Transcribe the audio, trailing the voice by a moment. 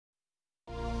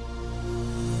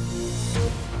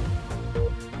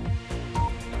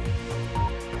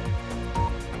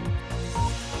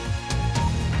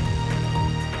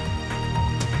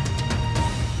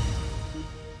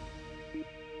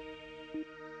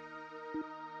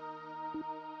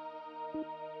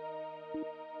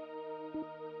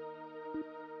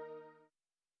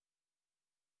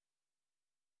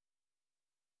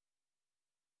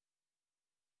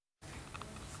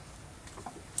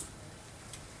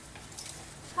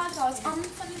Hi guys, I'm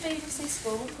from the BBC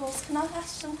School Reports. Can I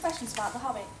ask some questions about The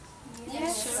Hobbit?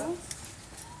 Yeah, sure.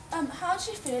 How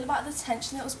do you feel about the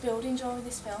tension that was building during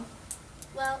this film?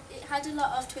 Well, it had a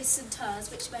lot of twists and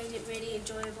turns, which made it really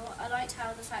enjoyable. I liked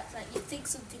how the fact that you'd think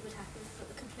something would happen, but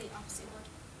the complete opposite would.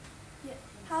 Yeah.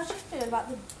 How do you feel about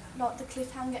the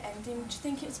cliffhanger ending? Do you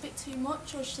think it was a bit too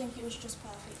much, or do you think it was just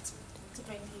perfect to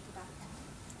bring people back?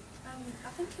 I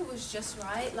think it was just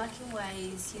right, like in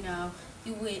ways, you know,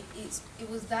 it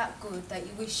was that good that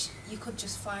you wish you could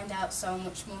just find out so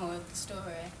much more of the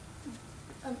story.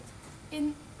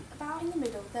 In the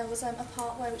middle, there was a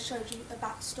part where it showed you a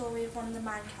backstory of one of the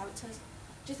main characters.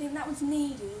 Do you think that was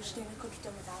needed, or do you think they could have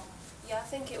done without? Yeah, I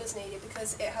think it was needed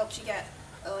because it helps you get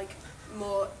like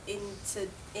more in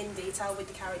detail with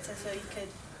the character, so you could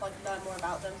like learn more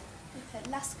about them. Okay,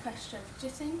 last question. Do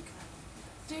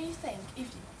you think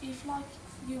if like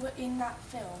you were in that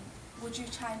film, would you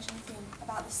change anything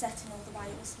about the setting or the way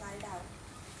it was laid out?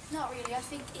 Not really. I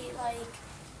think it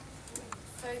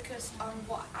focused on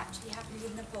what actually happened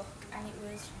in the book, and it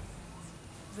was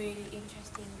really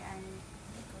interesting and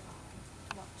good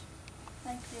to watch.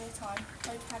 Thank you for your time.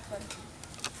 Hope you had fun.